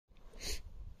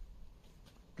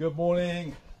Good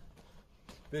morning.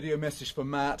 Video message for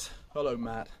Matt. Hello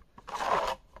Matt.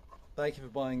 Thank you for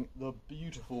buying the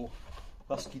beautiful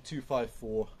Husky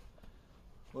 254.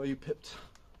 Well, you pipped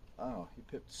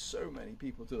so many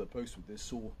people to the post with this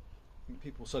saw. I think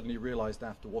people suddenly realised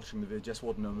after watching the video just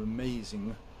what an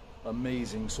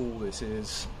amazing saw this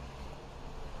is.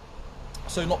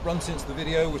 So not run since the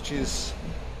video, which is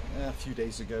a few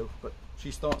days ago, but she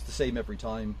starts the same every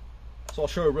time. So I'll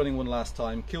show her running one last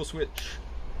time. Kill switch,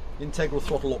 integral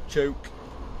throttle lock choke.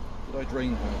 Did I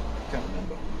drain her? I can't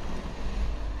remember.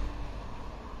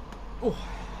 Oh.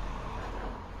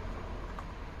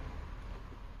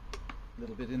 A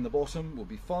little bit in the bottom will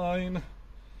be fine.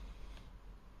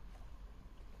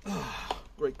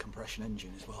 Great compression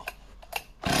engine as well.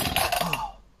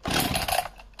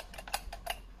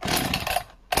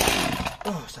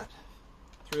 What's that?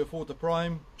 3 or 4 to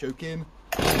prime, choke in.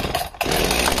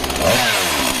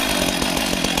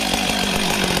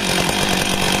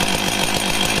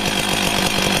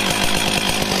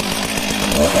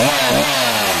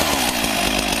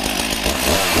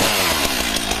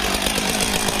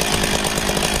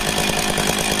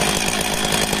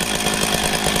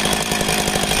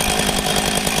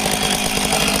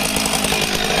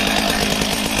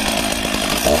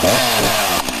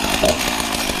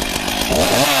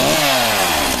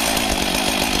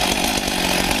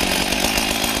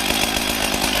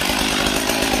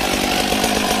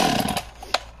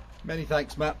 Many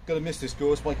thanks, Matt. Gonna miss this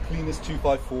girl. It's my cleanest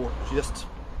 254. Just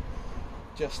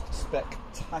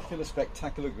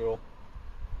spectacular girl.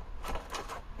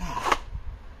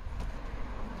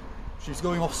 She's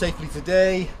going off safely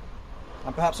today,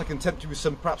 and perhaps I can tempt you with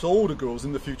some perhaps older girls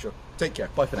in the future. Take care.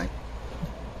 Bye for now.